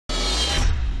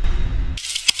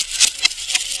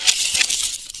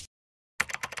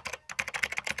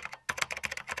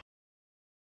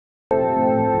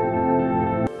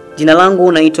Jina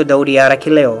langu naitwa Daudi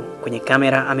Arakileo, kwenye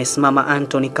kamera amesimama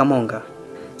Anthony Kamonga.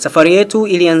 Safari yetu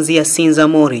ilianzia Sinza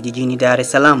Mori jijini Dar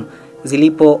es Salaam,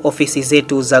 zilipo ofisi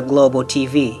zetu za Global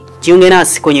TV. Jiunge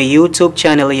nasi kwenye YouTube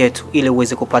channel yetu ili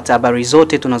uweze kupata habari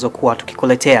zote tunazokuwa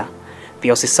tukikuletea.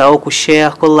 Pia usisahau kushare,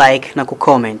 kulike na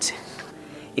kucomment.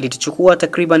 Ilituchukua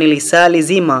takriban lisali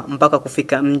zima mpaka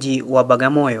kufika mji wa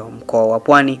Bagamoyo, mkoa wa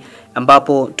Pwani,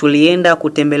 ambapo tulienda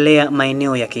kutembelea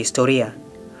maeneo ya kihistoria.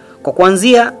 Kwa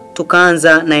kuanzia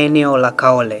tukaanza na eneo la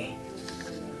Kaole.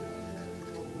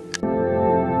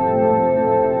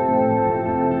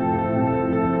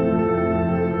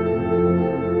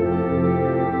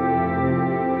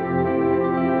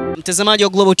 Mtazamaji wa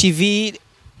Global TV,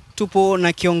 tupo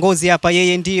na kiongozi hapa.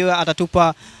 Yeye ndiye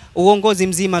atatupa uongozi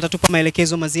mzima, atatupa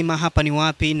maelekezo mazima, hapa ni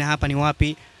wapi na hapa ni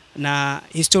wapi, na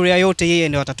historia yote yeye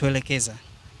ndiye atatuelekeza.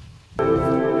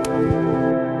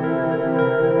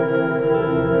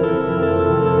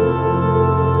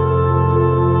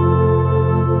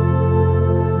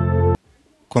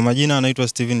 Kwa majina anaitwa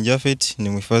Steven Jafet, ni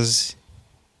mhifadhi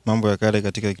mambo ya kale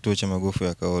katika kituo cha magofu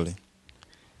ya Kaole.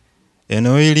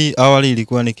 Eneo hili awali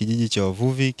ilikuwa ni kijiji cha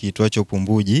wavuvi kiitwacho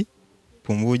Pumbuji.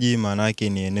 Pumbuji maana yake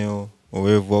ni eneo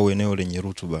oevu au eneo lenye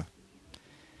rutuba.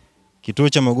 Kituo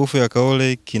cha magofu ya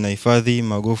Kaole kinahifadhi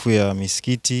magofu ya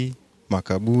misikiti,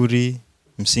 makaburi,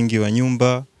 msingi wa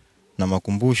nyumba na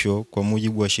makumbusho kwa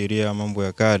mujibu wa sheria ya mambo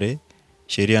ya kale,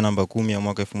 sheria namba 10 ya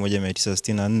mwaka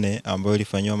 1964 ambayo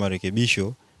ilifanywa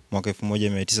marekebisho mwaka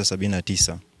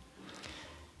 1979.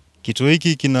 Kituo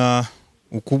hiki kina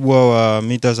ukubwa wa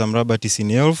mita za mraba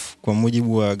 90,000 kwa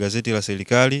mujibu wa gazeti la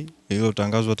serikali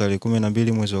lililotangazwa tarehe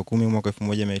 12 mwezi wa 10 mwaka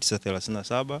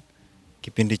 1937,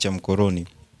 kipindi cha mkoroni.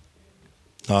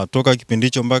 Toka kipindi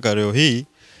hicho mpaka leo hii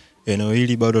eneo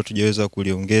hili bado hatujaweza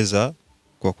kuliongeza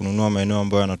kwa kununua maeneo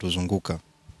ambayo yanatuzunguka.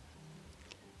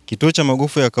 Kituo cha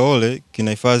magofu ya Kaole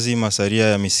kinahifadhi masalia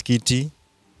ya misikiti,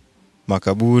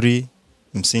 makaburi,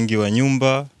 msingi wa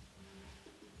nyumba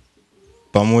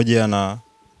pamoja na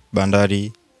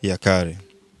bandari ya kale.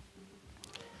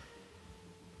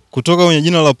 Kutoka kwenye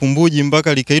jina la Pumbuji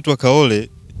mpaka likaitwa Kaole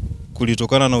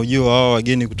kulitokana na ujio wa hawa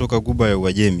wageni kutoka Ghuba ya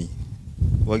Uajemi.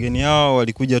 Wageni hawa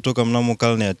walikuja toka mnamo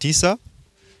karne ya 9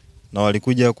 na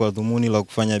walikuja kwa dhumuni la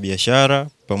kufanya biashara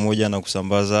pamoja na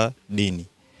kusambaza dini.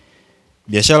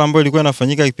 Biashara ambayo ilikuwa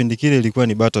inafanyika kipindi kile ilikuwa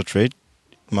ni barter trade.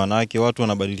 Maana yake watu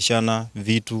wanabadilishana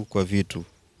vitu kwa vitu.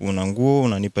 Una nguo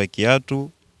unanipa kiatu,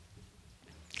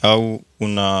 au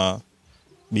una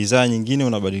bidhaa nyingine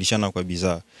unabadilishana kwa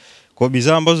bidhaa. Kwa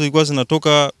bidhaa ambazo zilikuwa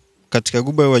zinatoka katika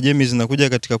Ghuba ya Uajemi zinakuja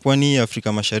katika pwani ya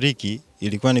Afrika Mashariki,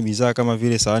 ilikuwa ni bidhaa kama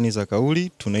vile sahani za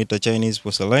kauli, tunaita Chinese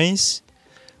porcelains.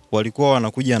 Walikuwa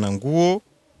wanakuja na nguo,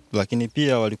 lakini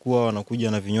pia walikuwa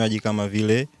wanakuja na vinywaji kama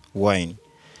vile wine.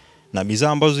 Na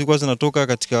bidhaa ambazo zilikuwa zinatoka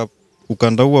katika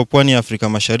ukanda huu wa pwani ya Afrika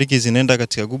Mashariki zinaenda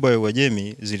katika Ghuba ya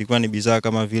Uajemi zilikuwa ni bidhaa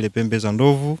kama vile pembe za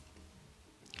ndovu,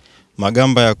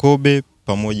 magamba ya kobe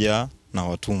pamoja na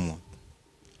watumwa.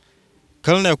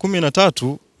 Karne ya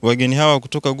 13 wageni hawa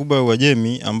kutoka Ghuba ya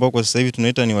Uajemi ambao kwa sasa hivi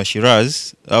tunaita ni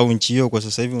Washiraz, au nchi hiyo kwa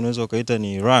sasa hivi unaweza ukaita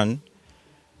ni Iran,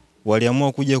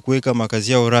 waliamua kuja kuweka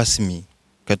makazi yao rasmi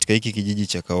katika hiki kijiji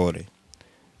cha Kaole.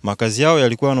 Makazi yao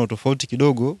yalikuwa na tofauti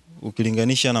kidogo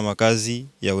ukilinganisha na makazi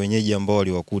ya wenyeji ambao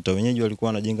waliwakuta. Wenyeji walikuwa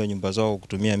wanajenga nyumba zao kwa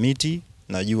kutumia miti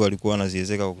na juu walikuwa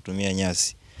wanaziezeka kwa kutumia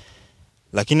nyasi.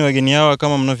 Lakini wageni hawa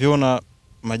kama mnavyoona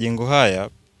majengo haya,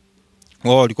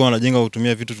 wao walikuwa wanajenga kwa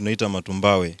kutumia vitu tunaita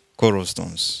matumbawe, coral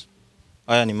stones.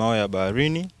 Haya ni mawe ya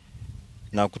baharini,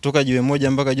 na kutoka jiwe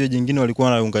moja mpaka jiwe jingine walikuwa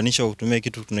wanaunganisha kwa kutumia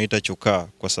kitu tunaita chokaa,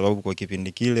 kwa sababu kwa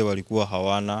kipindi kile walikuwa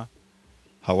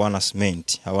hawana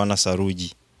cement, hawana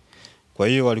saruji. Kwa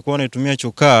hiyo walikuwa wanatumia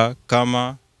chokaa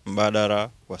kama mbadala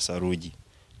wa saruji.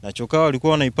 Na chokaa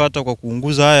walikuwa wanaipata kwa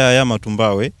kuunguza haya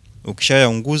matumbawe.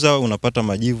 Ukishayaunguza unapata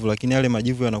majivu, lakini yale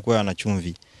majivu yanakuwa yana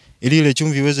chumvi. Ili ile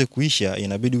chumvi iweze kuisha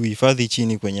inabidi uhifadhi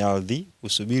chini kwenye ardhi,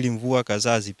 usubiri mvua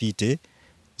kadhaa zipite.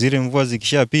 Zile mvua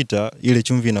zikishapita ile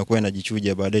chumvi inakuwa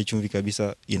inajichuja, baadaye chumvi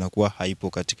kabisa inakuwa haipo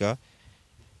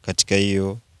katika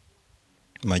hiyo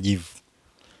majivu.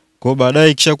 Kwa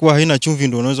baadaye ikishakuwa haina chumvi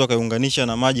ndio unaweza kaunganisha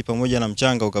na maji pamoja na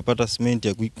mchanga ukapata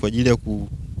cement kwa ajili ya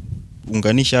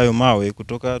kuunganisha hayo mawe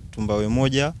kutoka tumbawe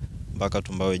moja mpaka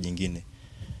tumbawe jingine.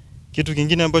 Kitu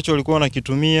kingine ambacho walikuwa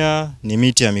wanakitumia ni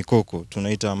miti ya mikoko,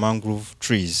 tunaita mangrove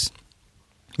trees.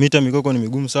 Miti ya mikoko ni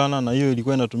migumu sana, na hiyo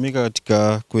ilikuwa inatumika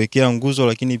katika kuwekea nguzo,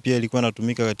 lakini pia ilikuwa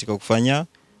inatumika katika kufanya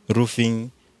roofing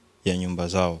ya nyumba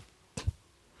zao.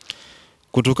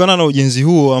 Kutokana na ujenzi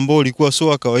huo ambao ulikuwa sio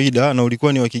wa kawaida na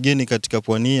ulikuwa ni wa kigeni katika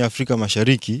pwani ya Afrika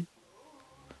Mashariki,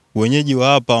 wenyeji wa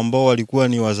hapa ambao walikuwa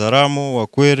ni Wazaramo,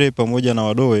 Wakwere pamoja na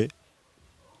Wadoe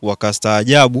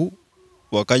wakastaajabu,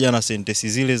 wakaja na sentensi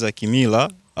zile za kimila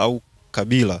au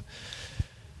kabila.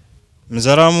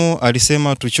 Mzaramo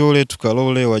alisema tuchole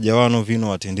tukalole wajawano vino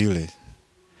watendile.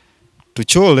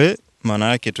 Tuchole maana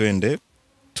yake twende,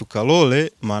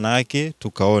 tukalole maana yake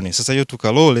tukaone. Sasa hiyo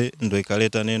tukalole ndio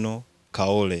ikaleta neno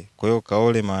Kaole. Kwa hiyo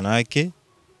Kaole maana yake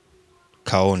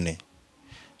kaone.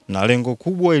 Na lengo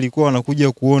kubwa ilikuwa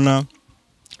wanakuja kuona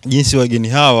jinsi wageni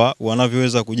hawa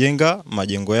wanavyoweza kujenga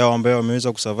majengo yao ambayo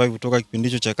wameweza kusurvive kutoka kipindi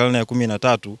hicho cha karne ya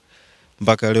 13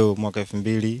 mpaka leo mwaka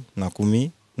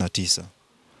 2019.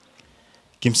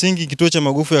 Kimsingi kituo cha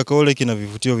magofu ya Kaole kina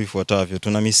vivutio vifuatavyo.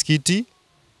 Tuna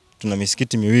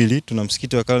misikiti miwili, tuna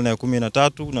msikiti wa karne ya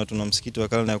 13 na tuna msikiti wa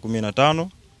karne ya 15.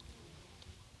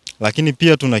 Lakini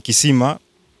pia tuna kisima.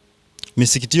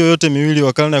 Misikiti yote miwili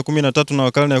wa karne ya 13 na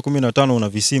wa karne ya 15 una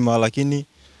visima, lakini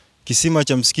kisima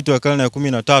cha msikiti wa karne ya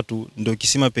 13 ndio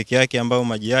kisima peke yake ambayo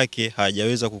maji yake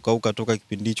hayajaweza kukauka toka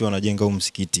kipindi hicho wanajenga huu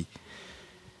msikiti.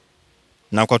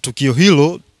 Na kwa tukio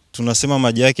hilo tunasema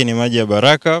maji yake ni maji ya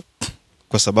baraka,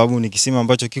 kwa sababu ni kisima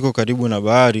ambacho kiko karibu na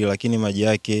bahari, lakini maji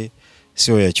yake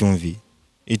sio ya chumvi.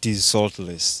 It is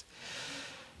saltless.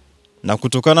 Na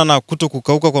kutokana na kuto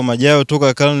kukauka kwa maji yao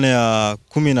toka karne ya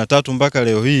 13 mpaka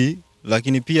leo hii,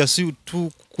 lakini pia si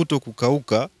tu kuto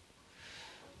kukauka,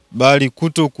 bali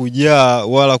kuto kujaa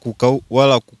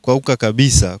wala kukauka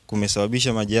kabisa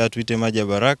kumesababisha maji haya tuite maji ya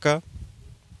baraka.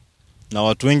 Na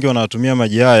watu wengi wanatumia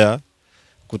maji haya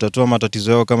kutatua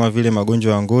matatizo yao kama vile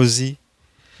magonjwa ya ngozi,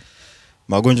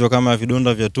 magonjwa kama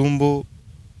vidonda vya tumbo.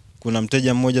 Kuna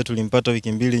mteja mmoja tulimpata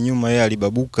wiki 2 nyuma, yeye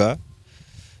alibabuka,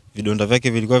 vidonda vyake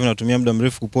vilikuwa vinatumia muda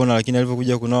mrefu kupona, lakini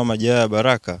alipokuja kunawa maji haya ya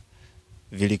baraka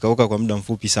vilikauka kwa muda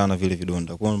mfupi sana vile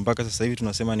vidonda. Kwa mpaka sasa hivi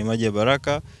tunasema ni maji ya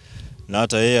baraka, na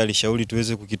hata yeye alishauri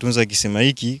tuweze kukitunza kisima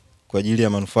hiki kwa ajili ya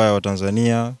manufaa ya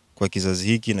Watanzania kwa kizazi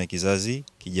hiki na kizazi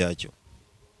kijacho.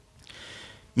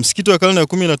 Msikiti wa karne ya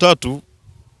 13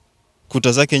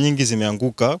 kuta zake nyingi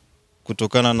zimeanguka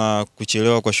kutokana na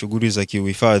kuchelewa kwa shughuli za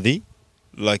kiuhifadhi,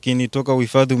 lakini toka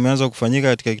uhifadhi umeanza kufanyika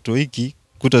katika kituo hiki,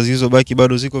 kuta zilizobaki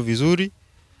bado ziko vizuri,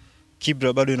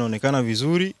 kibla bado inaonekana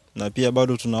vizuri, na pia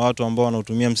bado tuna watu ambao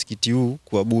wanatumia msikiti huu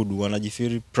kuabudu,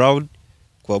 wanajifeel proud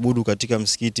kuabudu katika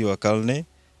msikiti wa karne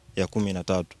ya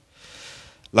 13.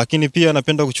 Lakini pia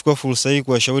napenda kuchukua fursa hii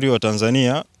kuwashauri wa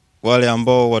Tanzania wale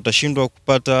ambao watashindwa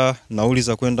kupata nauli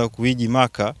za kwenda kuhiji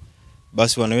Maka,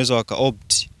 basi wanaweza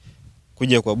wakaopt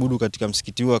kuja kuabudu katika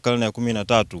msikiti huu wa karne ya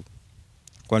 13,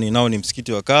 kwani nao ni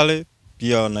msikiti wa kale.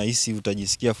 Pia wanahisi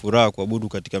utajisikia furaha kuabudu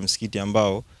katika msikiti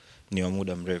ambao ni wa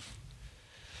muda mrefu.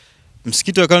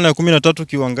 Msikiti wa karne ya 13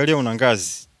 kiuangalia una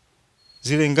ngazi.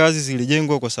 Zile ngazi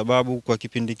zilijengwa kwa sababu kwa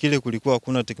kipindi kile kulikuwa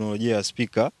hakuna teknolojia ya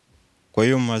speaker. Kwa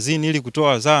hiyo mazini ili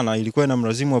kutoa adhana ilikuwa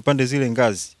inamlazimu apande zile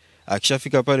ngazi.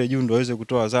 Akishafika pale juu ndio aweze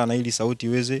kutoa adhana ili sauti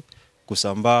iweze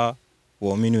kusambaa,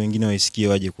 waumini wengine waisikie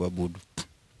waje kuabudu.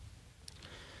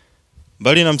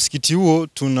 Mbali na msikiti huo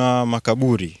tuna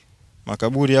makaburi.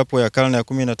 Makaburi hapo ya karne ya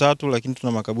 13, lakini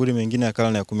tuna makaburi mengine ya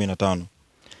karne ya 15.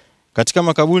 Katika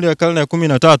makaburi ya karne ya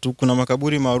 13 kuna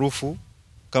makaburi maarufu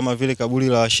kama vile kaburi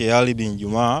la Ali bin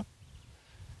Jumaa.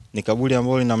 Ni kaburi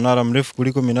ambalo lina mnara mrefu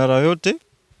kuliko minara yote.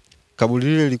 Kaburi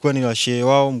lile lilikuwa ni la shehe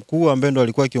wao mkuu ambaye ndo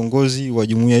alikuwa kiongozi wa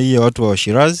jumuiya hii ya watu wa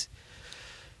Shirazi,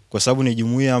 kwa sababu ni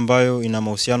jumuiya ambayo ina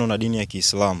mahusiano na dini ya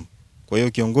Kiislamu. Kwa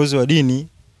hiyo kiongozi wa dini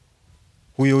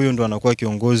huyo ndo anakuwa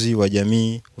kiongozi wa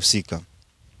jamii husika.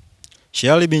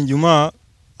 Ali bin Jumaa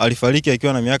alifariki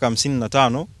akiwa na miaka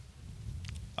 55.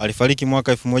 Alifariki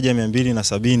mwaka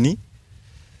 1270.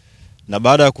 Na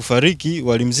baada ya kufariki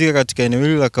walimzika katika eneo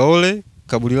hili la Kaole.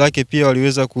 Kaburi lake pia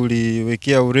waliweza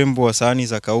kuliwekea urembo wa sahani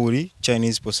za kauri,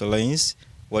 Chinese porcelains.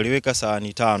 Waliweka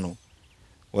sahani 5.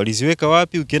 Waliziweka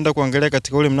wapi? Ukienda kuangalia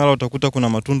katika ule mnara utakuta kuna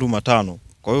matundu 5.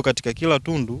 Kwa hiyo katika kila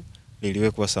tundu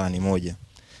liliwekwa sahani moja.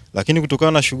 Lakini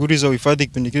kutokana na shughuli za uhifadhi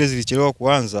kipindi kile zilichelewa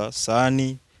kuanza,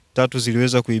 sahani 3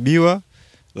 ziliweza kuibiwa,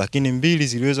 lakini 2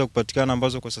 ziliweza kupatikana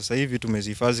ambazo kwa sasa hivi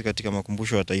tumezihifadhi katika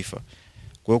makumbusho ya taifa.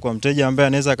 Kwa hiyo kwa mteja ambaye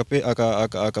anaweza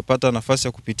akapata nafasi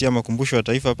ya kupitia makumbusho ya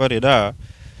taifa pale Dar,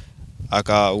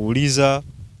 akauliza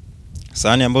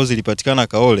sahani ambazo zilipatikana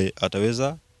Kaole,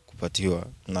 ataweza kupatiwa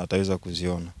na ataweza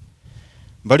kuziona.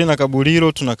 Mbali na kaburi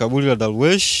hilo tuna kaburi la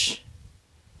Darwesh.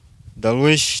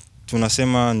 Darwesh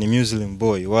tunasema ni Muslim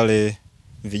boy, wale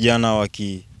vijana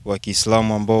wa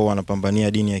Kiislamu ambao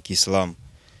wanapambania dini ya Kiislamu.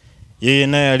 Yeye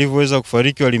naye alivyoweza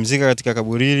kufariki walimzika katika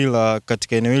kaburi hili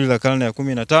katika eneo hili la karne ya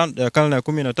 15 karne ya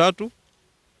 13.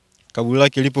 Kaburi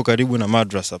lake lipo karibu na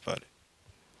madrasa pale.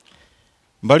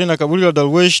 Mbali na kaburi la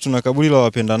Darwesh tuna kaburi la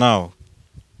Wapendanao.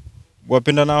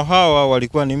 Wapendanao hawa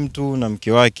walikuwa ni mtu na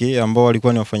mke wake ambao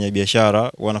walikuwa ni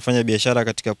wafanyabiashara, wanafanya biashara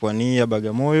katika pwani ya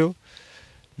Bagamoyo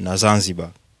na Zanzibar.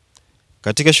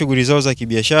 Katika shughuli zao za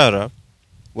kibiashara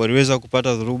waliweza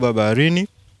kupata dhoruba baharini.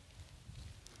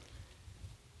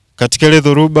 Katika ile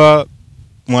dhoruba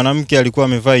mwanamke alikuwa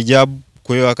amevaa hijabu,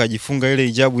 kwa hiyo akajifunga ile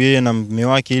hijabu yeye na mume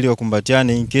wake ili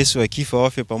wakumbatiane in case wakifa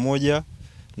wafe pamoja,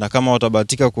 na kama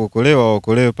watabahatika kuokolewa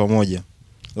waokolewe pamoja.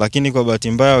 Lakini kwa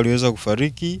bahati mbaya waliweza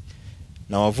kufariki,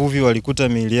 na wavuvi walikuta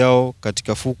miili yao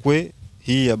katika fukwe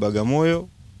hii ya Bagamoyo.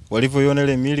 Walivyoiona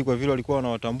ile miili, kwa vile walikuwa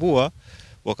wanawatambua,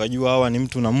 wakajua hawa ni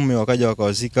mtu na mume, wakaja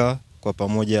wakawazika kwa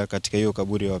pamoja katika hiyo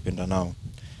kaburi ya wapendanao.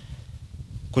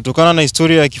 Kutokana na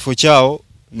historia ya kifo chao,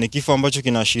 ni kifo ambacho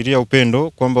kinaashiria upendo,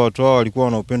 kwamba watu hao walikuwa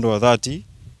wana upendo wa dhati.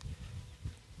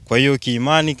 Kwa hiyo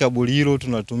kiimani kaburi hilo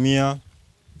tunatumia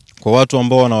kwa watu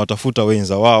ambao wanawatafuta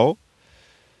wenza wao.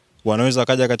 Wanaweza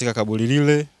kaja katika kaburi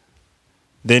lile,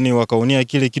 then wakaunia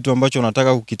kile kitu ambacho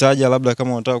unataka kukitaja, labda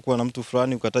kama unataka kuwa na mtu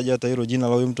fulani ukataja hata hilo jina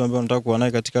la huyo mtu ambaye unataka kuwa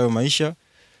naye katika hayo maisha,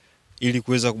 ili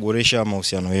kuweza kuboresha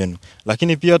mahusiano yenu.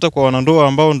 Lakini pia hata kwa wanandoa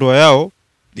ambao ndoa yao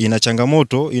ina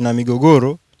changamoto, ina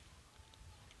migogoro,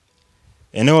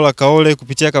 eneo la Kaole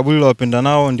kupitia kaburi la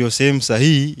wapendanao ndio sehemu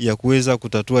sahihi ya kuweza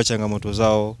kutatua changamoto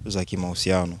zao za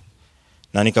kimahusiano.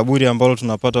 Na ni kaburi ambalo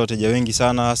tunapata wateja wengi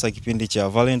sana, hasa kipindi cha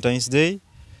Valentine's Day.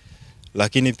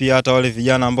 Lakini pia hata wale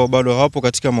vijana ambao bado hawapo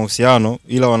katika mahusiano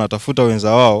ila wanatafuta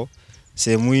wenza wao,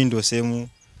 sehemu hii ndio sehemu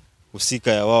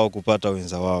husika ya wao kupata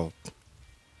wenza wao.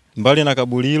 Mbali na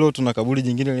kaburi hilo, tuna kaburi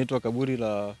jingine linaloitwa kaburi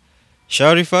la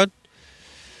Sharifat.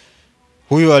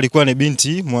 Huyu alikuwa ni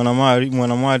binti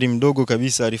mwanamwali mdogo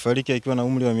kabisa, alifariki akiwa na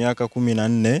umri wa miaka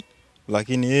 14,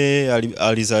 lakini yeye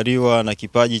alizaliwa na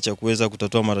kipaji cha kuweza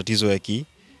kutatua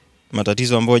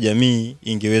matatizo ambayo jamii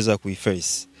ingeweza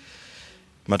kuiface.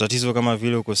 Matatizo kama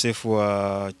vile ukosefu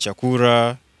wa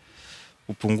chakula,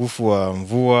 upungufu wa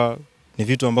mvua, ni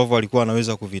vitu ambavyo alikuwa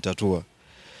anaweza kuvitatua.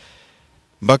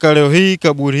 Mpaka leo hii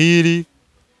kaburi hili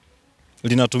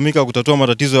linatumika kutatua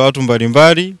matatizo ya watu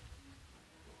mbalimbali,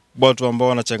 watu ambao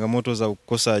wana changamoto za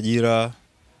kukosa ajira,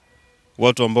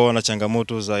 watu ambao wana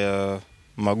changamoto za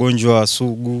magonjwa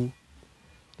sugu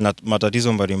na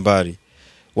matatizo mbalimbali.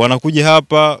 Wanakuja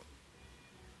hapa,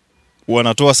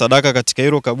 wanatoa sadaka katika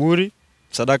hilo kaburi.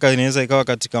 Sadaka inaweza ikawa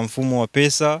katika mfumo wa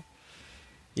pesa,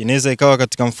 inaweza ikawa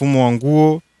katika mfumo wa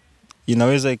nguo,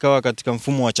 inaweza ikawa katika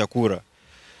mfumo wa chakula.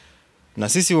 Na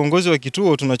sisi uongozi wa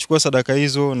kituo tunachukua sadaka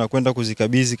hizo na kwenda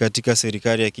kuzikabidhi katika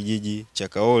serikali ya kijiji cha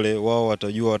Kaole. Wao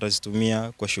watajua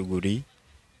watazitumia kwa shughuli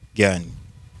gani.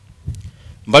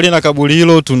 Mbali na kaburi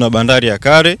hilo, tuna bandari ya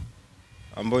kale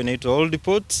ambayo inaitwa Old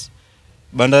Port.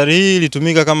 Bandari hii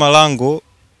ilitumika kama lango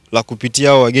la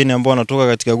kupitia wageni ambao wanatoka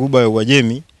katika Ghuba ya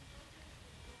Uajemi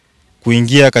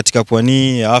kuingia katika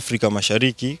pwani ya Afrika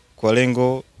Mashariki kwa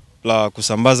lengo la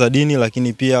kusambaza dini,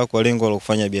 lakini pia kwa lengo la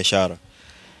kufanya biashara.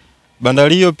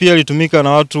 Bandari hiyo pia ilitumika na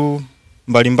watu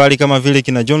mbalimbali kama vile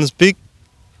kina John Speak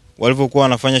walivyokuwa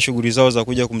wanafanya shughuli zao za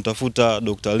kuja kumtafuta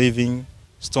Dr.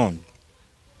 Livingstone.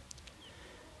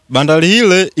 Bandari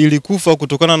ile ilikufa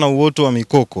kutokana na uoto wa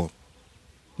mikoko.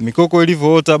 Mikoko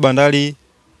ilivyoota bandari,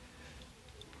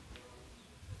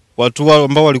 watu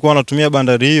ambao walikuwa wanatumia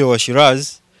bandari hiyo wa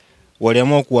Shiraz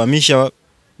waliamua kuhamisha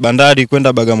bandari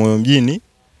kwenda Bagamoyo mjini.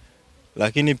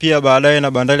 Lakini pia baadaye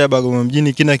na bandari ya Bagamoyo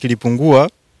mjini kina kilipungua.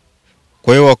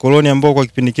 Kwa hiyo wakoloni ambao kwa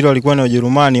kipindi kile walikuwa ni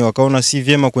Wajerumani wakaona si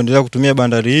vyema kuendelea kutumia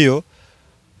bandari hiyo,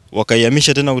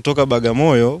 wakaihamisha tena kutoka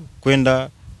Bagamoyo kwenda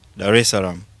Dar es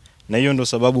Salaam. Na hiyo ndio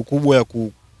sababu kubwa ya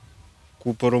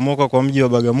kuporomoka kwa mji wa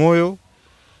Bagamoyo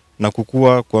na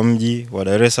kukua kwa mji wa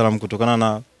Dar es Salaam, kutokana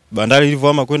na bandari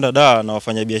ilivyohama kwenda Dar, na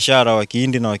wafanyabiashara wa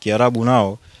Kihindi na wa Kiarabu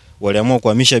nao waliamua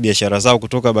kuhamisha biashara zao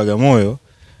kutoka Bagamoyo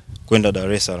kwenda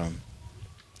Dar es Salaam.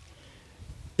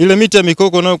 Ile miti ya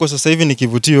mikoko nayo kwa sasa hivi ni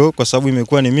kivutio kwa sababu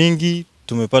imekuwa ni mingi.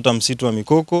 Tumepata msitu wa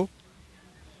mikoko,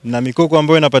 na mikoko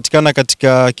ambayo inapatikana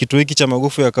katika kituo hiki cha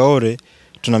magofu ya Kaole,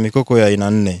 tuna mikoko ya aina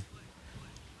 4.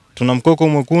 Tuna mkoko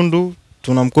mwekundu,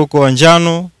 tuna mkoko wa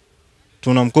njano,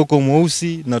 tuna mkoko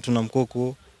mweusi na tuna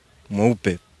mkoko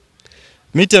mweupe.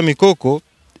 Miti ya mikoko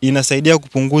inasaidia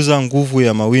kupunguza nguvu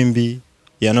ya mawimbi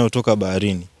yanayotoka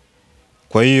baharini.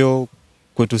 Kwa hiyo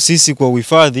kwetu sisi kwa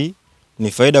uhifadhi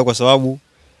ni faida, kwa sababu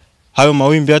hayo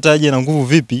mawimbi hata aje na nguvu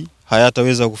vipi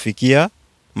hayataweza kufikia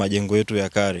majengo yetu ya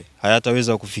kale,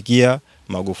 hayataweza kufikia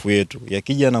magofu yetu.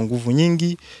 Yakija na nguvu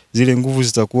nyingi, zile nguvu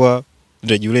zitakuwa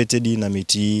regulated na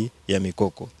miti ya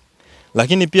mikoko.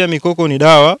 Lakini pia mikoko ni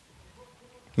dawa.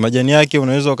 Majani yake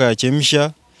unaweza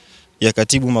ukayachemsha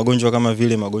yakatibu magonjwa kama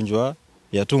vile magonjwa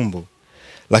ya tumbo.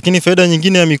 Lakini faida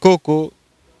nyingine ya mikoko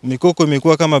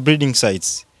imekuwa kama breeding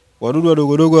sites. Wadudu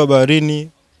wadogodogo wa baharini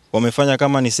wamefanya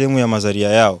kama ni sehemu ya mazalia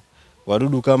yao.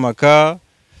 Wadudu kama kaa,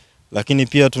 lakini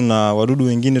pia tuna wadudu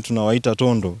wengine tunawaita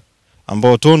tondo.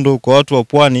 Ambao tondo kwa watu wa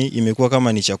pwani imekuwa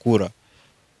kama ni chakula.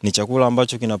 Ni chakula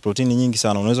ambacho kina protini nyingi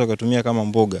sana. Unaweza kutumia kama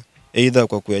mboga, either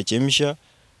kwa kuyachemsha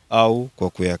au kwa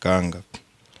kuyakaanga.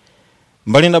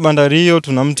 Mbali na bandari hiyo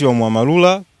tuna mti wa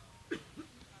mwamarula.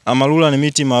 Amarula ni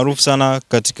miti maarufu sana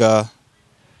katika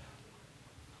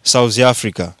South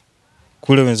Africa.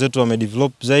 Kule wenzetu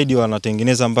wamedevelop zaidi,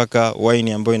 wanatengeneza mpaka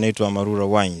wine ambayo inaitwa Amarula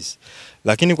wines.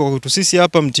 Lakini kwa kwetu sisi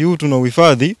hapa mti huu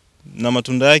tunauhifadhi, na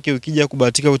matunda yake ukija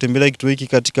kubahatika kutembelea kituo hiki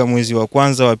katika mwezi wa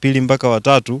kwanza, wa pili mpaka wa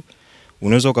tatu,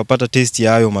 unaweza ukapata taste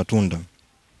ya hayo matunda.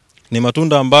 Ni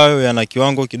matunda ambayo yana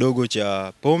kiwango kidogo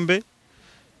cha pombe.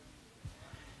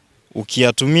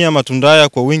 Ukiyatumia matunda haya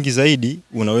kwa wingi zaidi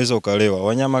unaweza ukalewa.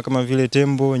 Wanyama kama vile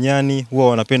tembo, nyani huwa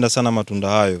wanapenda sana matunda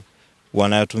hayo.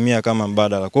 Wanayatumia kama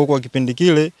mbadala. Kwa kipindi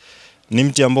kile ni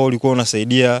mti ambao ulikuwa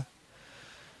unasaidia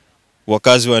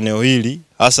wakazi wa eneo hili,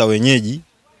 hasa wenyeji,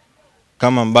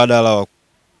 kama mbadala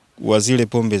wa zile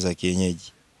pombe za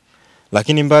kienyeji.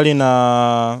 Lakini mbali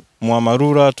na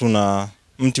mwamarula tuna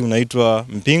mti unaitwa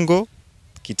mpingo,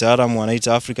 kitaalamu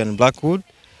wanaita African Blackwood.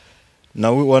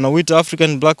 Na wanauita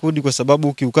African Blackwood kwa sababu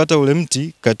ukiukata ule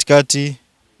mti katikati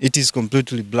it is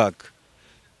completely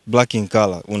black in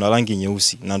color, una rangi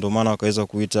nyeusi, na ndio maana wakaweza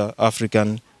kuita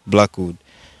African Blackwood.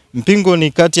 Mpingo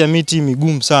ni kati ya miti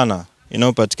migumu sana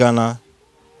inayopatikana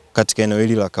katika eneo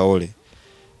hili la Kaole.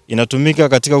 Inatumika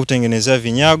katika kutengenezea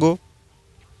vinyago,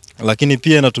 lakini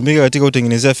pia inatumika katika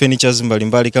kutengenezea furnitures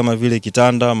mbalimbali kama vile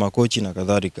kitanda, makochi na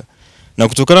kadhalika. Na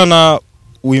kutokana na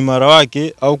uimara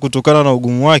wake au kutokana na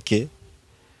ugumu wake,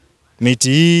 miti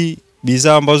hii,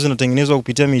 bidhaa ambazo zinatengenezwa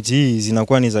kupitia miti hii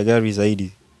zinakuwa ni za ghali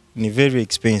zaidi. Ni very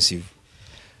expensive.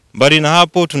 Mbali na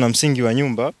hapo tuna msingi wa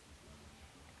nyumba.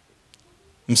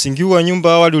 Msingi wa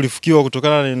nyumba awali ulifukiwa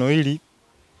kutokana na eneo hili.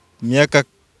 Miaka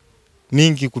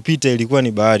mingi kupita ilikuwa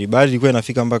ni bahari. Bahari ilikuwa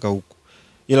inafika mpaka huku.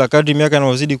 Ila kadri miaka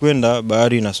inavyozidi kwenda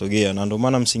bahari inasogea, na ndio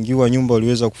maana msingi wa nyumba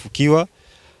uliweza kufukiwa.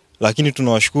 Lakini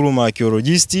tunawashukuru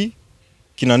maakiolojisti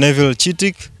kina Neville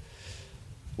Chitik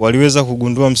waliweza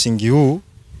kugundua msingi huu,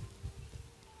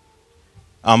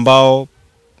 ambao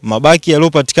mabaki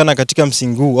yaliyopatikana katika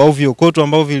msingi huu au viokoto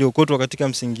ambao viliokotwa katika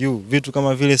msingi huu, vitu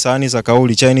kama vile sahani za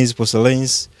kauli, Chinese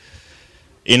porcelains,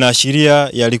 inaashiria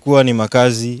yalikuwa ni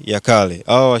makazi ya kale.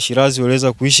 Hao Washirazi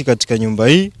waliweza kuishi katika nyumba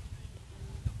hii,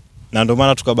 na ndio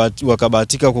maana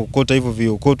wakabahatika kukota hivyo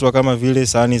viokoto kama vile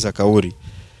sahani za kauli.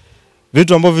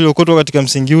 Vitu ambavyo viliokotwa katika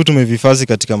msingi huu tumevihifadhi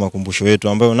katika makumbusho yetu,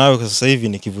 ambayo nayo sasa hivi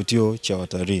ni kivutio cha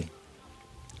watalii.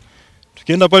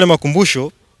 Tukienda pale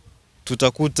makumbusho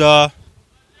tutakuta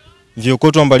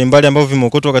viokoto mbalimbali ambavyo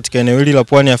vimeokotwa katika eneo hili la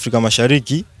pwani ya Afrika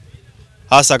Mashariki,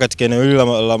 hasa katika eneo hili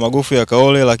la magofu ya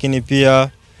Kaole, lakini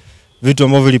pia vitu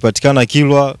ambavyo vilipatikana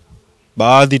Kilwa,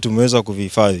 baadhi tumeweza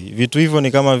kuvihifadhi. Vitu hivyo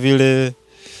ni kama vile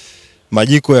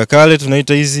majiko ya kale,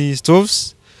 tunaita hizi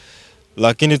stoves,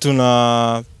 lakini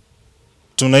tuna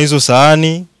hizo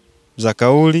sahani za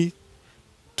kauli,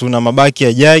 tuna mabaki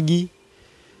ya jagi,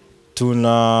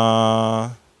 tuna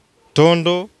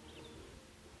tondo,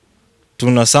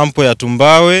 tuna sampo ya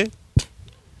tumbawe,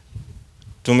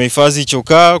 tumehifadhi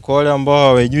chokaa kwa wale ambao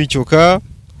hawajui chokaa,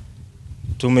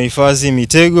 tumehifadhi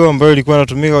mitego ambayo ilikuwa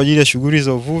inatumika kwa ajili ya shughuli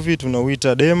za uvuvi,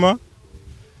 tunauita dema,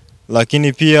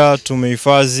 lakini pia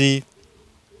tumehifadhi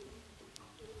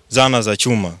zana za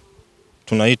chuma,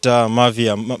 tunaita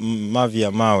mavi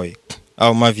ya mawe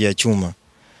au mavi ya chuma.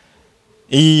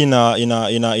 Hii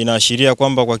inaashiria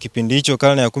kwamba kwa kipindi hicho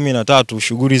karne ya 13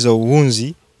 shughuli za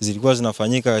uhunzi zilikuwa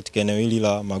zinafanyika katika eneo hili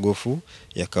la magofu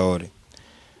ya Kaole.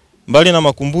 Mbali na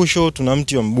makumbusho tuna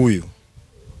mti wa mbuyu.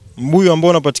 Mbuyu ambao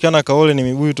unapatikana Kaole ni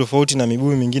mibuyu tofauti na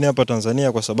mibuyu mingine hapa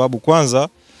Tanzania, kwa sababu kwanza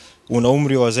una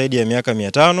umri wa zaidi ya miaka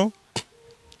 500.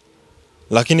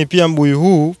 Lakini pia mbuyu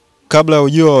huu kabla ya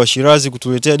ujio wa Washirazi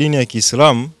kutuletea dini ya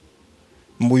Kiislamu,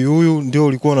 mbuyu huyu ndio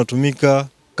ulikuwa unatumika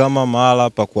kama mahala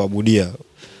pa kuabudia.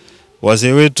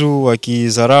 Wazee wetu wa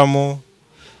Kizaramo,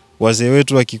 wazee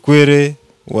wetu wa Kikwere,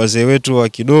 wazee wetu wa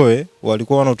Kidoe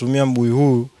walikuwa wanatumia mbuyu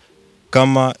huu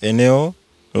kama eneo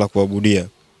la kuabudia.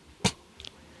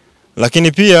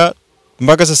 Lakini pia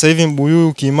mpaka sasa hivi mbuyu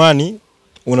huu kiimani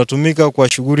unatumika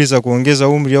kwa shughuli za kuongeza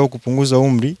umri au kupunguza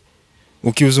umri.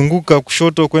 Ukiuzunguka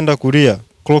kushoto kwenda kulia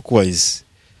clockwise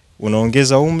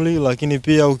unaongeza umri, lakini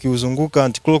pia ukiuzunguka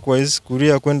anti-clockwise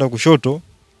kulia kwenda kushoto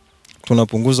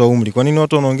tunapunguza umri. Kwa nini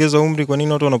watu wanaongeza umri? Kwa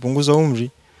nini watu wanapunguza umri?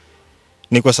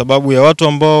 Ni kwa sababu ya watu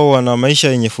ambao wana maisha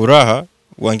yenye furaha,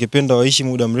 wangependa waishi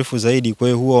muda mrefu zaidi, kwa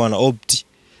hiyo huwa wana opt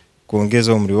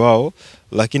kuongeza umri wao,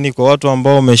 lakini kwa watu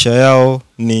ambao maisha yao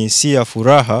ni si ya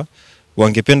furaha,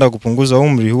 wangependa kupunguza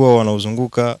umri, huwa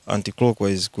wanauzunguka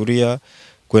anti-clockwise, kulia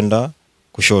kwenda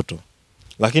kushoto.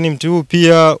 Lakini mti huu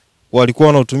pia walikuwa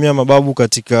wanautumia mababu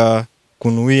katika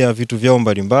kunuia vitu vyao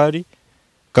mbalimbali.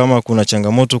 Kama kuna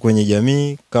changamoto kwenye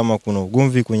jamii, kama kuna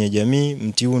ugomvi kwenye jamii,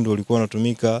 mti huu ndio ulikuwa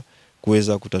unatumika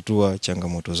kuweza kutatua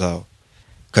changamoto zao.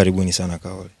 Karibuni sana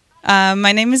Kaole.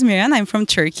 My name is Miriam. I'm from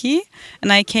Turkey,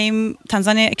 and I came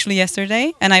Tanzania actually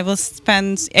yesterday, and I will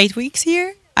spend 8 weeks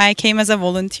here. I came as a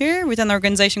volunteer with an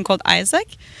organization called Isaac,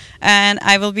 and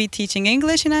I will be teaching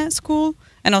English in a school,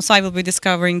 and also I will be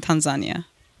discovering Tanzania.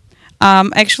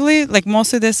 Actually, like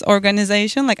most of this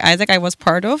organization, like Isaac, I was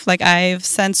part of. Like I've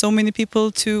sent so many people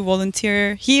to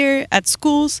volunteer here at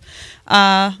schools,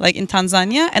 like in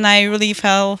Tanzania, and I really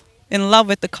fell in love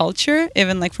with the culture,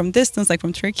 even like from distance, like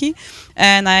from Turkey,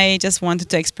 and I just wanted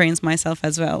to experience myself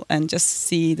as well and just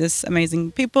see this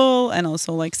amazing people and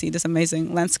also like see this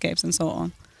amazing landscapes and so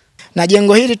on. Na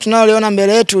jengo hili tunaloliona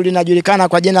mbele yetu linajulikana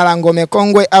kwa jina la ngome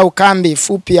kongwe au kambi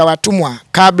fupi ya watumwa.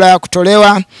 Kabla ya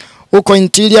kutolewa huko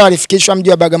interior, walifikishwa mji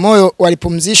wa Bagamoyo,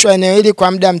 walipumzishwa eneo hili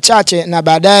kwa muda mchache, na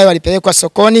baadaye walipelekwa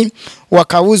sokoni,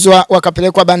 wakauzwa,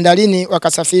 wakapelekwa bandarini,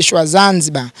 wakasafishwa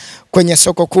Zanzibar kwenye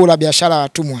soko kuu la biashara ya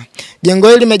watumwa. Jengo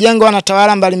hili limejengwa na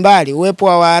tawala mbalimbali, uwepo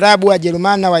wa Waarabu,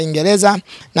 Wajerumani na Waingereza,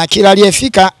 na kila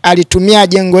aliyefika alitumia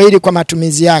jengo hili kwa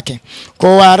matumizi yake.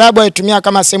 Kwa Waarabu walitumia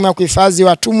kama sehemu ya kuhifadhi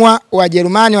watumwa,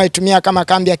 Wajerumani walitumia kama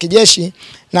kambi ya kijeshi,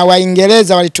 na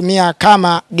Waingereza walitumia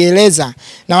kama gereza,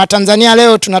 na Watanzania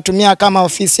leo tunatumia kama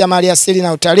ofisi ya maliasili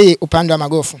na utalii upande wa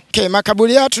magofu.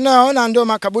 Makaburi haya tunayoona ndio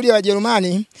makaburi ya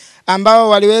Wajerumani ambao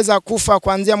waliweza kufa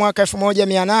kuanzia mwaka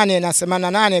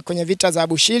 1888 kwenye vita za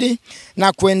Bushiri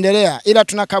na kuendelea. Ila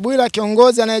tuna kaburi la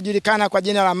kiongozi anayejulikana kwa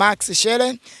jina la Max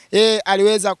Shele. Yeye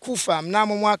aliweza kufa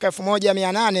mnamo mwaka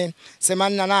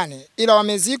 1888. Ila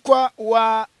wamezikwa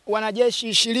wanajeshi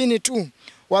 20 tu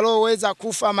walioweza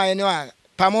kufa maeneo haya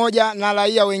pamoja na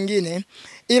raia wengine.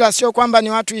 Ila sio kwamba ni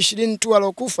watu 20 tu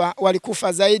waliokufa,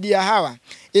 walikufa zaidi ya hawa.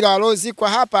 Ila waliozikwa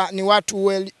hapa ni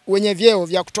watu wenye vyeo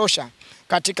vya kutosha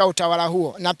katika utawala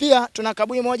huo. Na pia tuna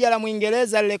kaburi moja la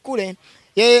Muingereza lile kule,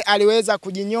 yeye aliweza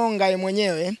kujinyonga yeye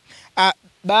mwenyewe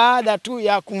baada tu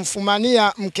ya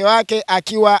kumfumania mke wake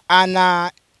akiwa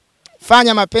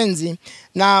anafanya mapenzi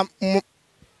na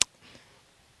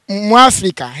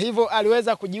Mwafrika. Hivyo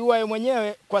aliweza kujiua yeye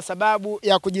mwenyewe kwa sababu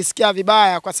ya kujisikia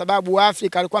vibaya, kwa sababu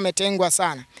Waafrika alikuwa ametengwa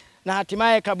sana. Na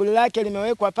hatimaye kaburi lake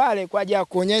limewekwa pale kwa ajili ya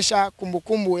kuonyesha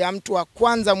kumbukumbu ya mtu wa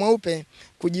kwanza mweupe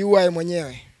kujiua yeye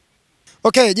mwenyewe.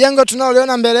 Okay, jengo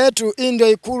tunaloliona mbele yetu, hii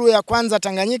ndio ikulu ya kwanza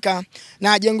Tanganyika,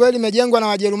 na jengo hili limejengwa na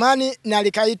Wajerumani na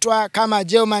likaitwa kama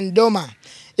German Doma.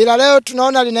 Ila leo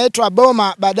tunaona linaitwa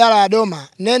boma badala ya doma.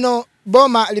 Neno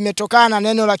boma limetokana na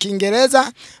neno la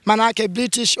Kiingereza, maana yake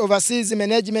British Overseas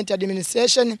Management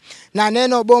Administration, na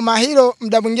neno boma hilo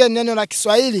muda mwingine neno la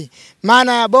Kiswahili,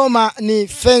 maana ya boma ni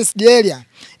fenced area.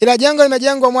 Ila jengo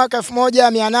limejengwa mwaka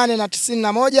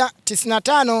 1891,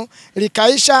 95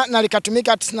 likaisha na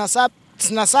likatumika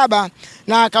 97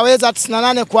 na akaweza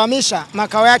 98 kuhamisha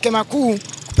makao yake makuu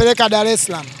kupeleka Dar es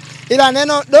Salaam. Ila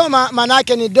neno doma maana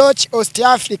yake ni Deutsch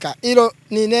Ostafrika, hilo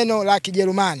ni neno la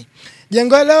Kijerumani.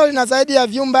 Jengo leo lina zaidi ya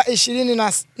vyumba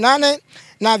 28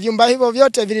 na vyumba hivyo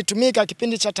vyote vilitumika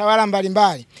kipindi cha tawala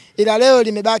mbalimbali. Ila leo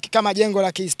limebaki kama jengo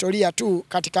la kihistoria tu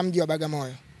katika mji wa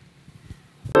Bagamoyo.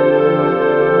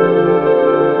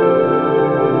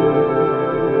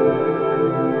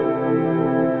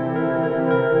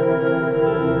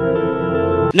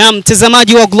 Na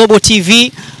mtazamaji wa Global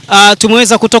TV,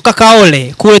 tumeweza kutoka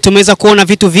Kaole, kule tumeweza kuona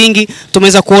vitu vingi,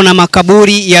 tumeweza kuona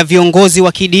makaburi ya viongozi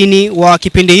wa kidini wa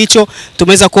kipindi hicho,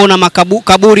 tumeweza kuona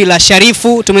kaburi la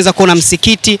Sharifu, tumeweza kuona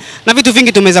msikiti na vitu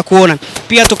vingi tumeweza kuona.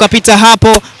 Pia tukapita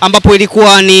hapo ambapo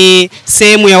ilikuwa ni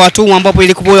sehemu ya watumwa ambapo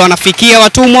ilikuwa wanafikia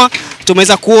watumwa.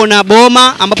 Tumeweza kuona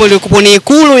boma ambapo ilikuwa ni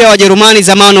ikulu ya Wajerumani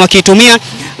zamani wakitumia.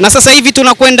 Na sasa hivi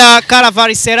tunakwenda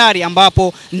KABURI Serari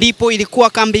ambapo ndipo ilikuwa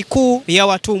kambi kuu ya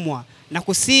watumwa. Na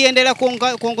kusiendelea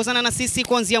kuongozana na sisi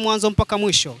kuanzia mwanzo mpaka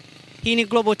mwisho. Hii ni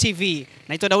Global TV.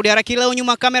 Naitwa Daudi Haraki, leo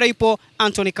nyuma kamera yupo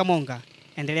Antony Kamonga.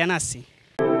 Endelea nasi.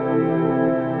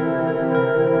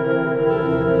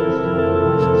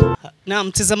 Na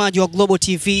mtazamaji wa Global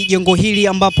TV, jengo hili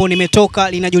ambapo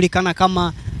nimetoka linajulikana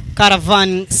kama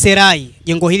KABURI Serari.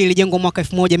 Jengo hili lilijengwa mwaka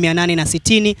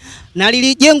 1860 na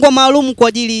lilijengwa maalum kwa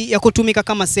ajili ya kutumika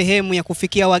kama sehemu ya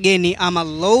kufikia wageni ama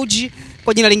lodge,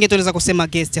 kwa jina lingine tunaweza kusema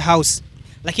guest house.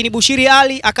 Lakini Bushiri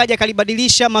Ali akaja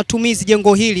kalibadilisha matumizi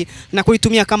jengo hili na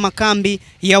kulitumia kama kambi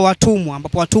ya watumwa,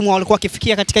 ambapo watumwa walikuwa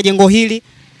wakifikia katika jengo hili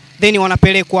then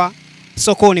wanapelekwa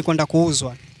sokoni kwenda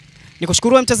kuuzwa.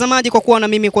 Nikushukuru mtazamaji kwa kuwa na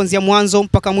mimi kuanzia mwanzo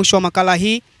mpaka mwisho wa makala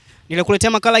hii.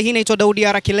 Nilikuletea makala hii inaitwa Daudi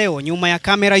Araki leo. Nyuma ya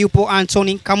kamera yupo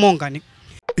Anthony Kamonga.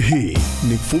 Hii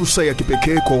ni fursa ya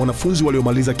kipekee kwa wanafunzi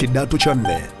waliomaliza kidato cha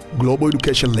 4. Global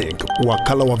Education Link,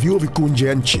 wakala wa vyuo vikuu nje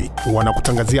ya nchi,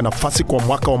 wanakutangazia nafasi kwa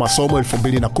mwaka wa masomo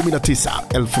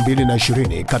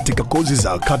 2019-2020 katika kozi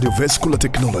za Cardiovascular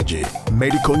Technology,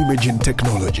 Medical Imaging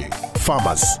Technology,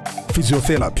 Pharmacy,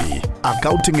 Physiotherapy,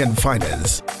 Accounting and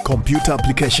Finance, Computer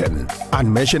Application,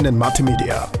 Animation and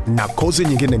Multimedia, na kozi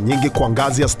nyingine nyingi kwa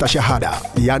ngazi ya stashahada,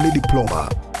 yani diploma.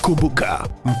 Kumbuka,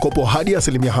 mkopo hadi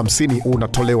 50%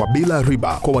 unatolewa bila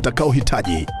riba kwa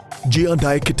watakaohitaji.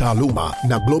 Jiandae kitaaluma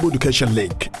na Global Education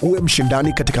Link, uwe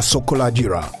mshindani katika soko la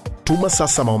ajira. Tuma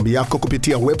sasa maombi yako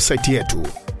kupitia website yetu,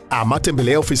 ama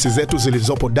tembelea ofisi zetu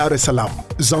zilizopo Dar es Salaam,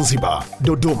 Zanzibar,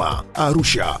 Dodoma,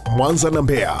 Arusha, Mwanza na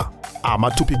Mbeya.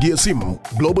 Ama tupigie simu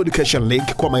Global Education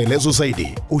Link kwa maelezo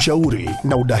zaidi, ushauri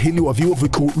na udahili wa vyuo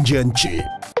vikuu nje ya nchi.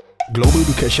 Global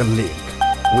Education Link,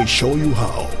 we show you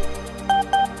how.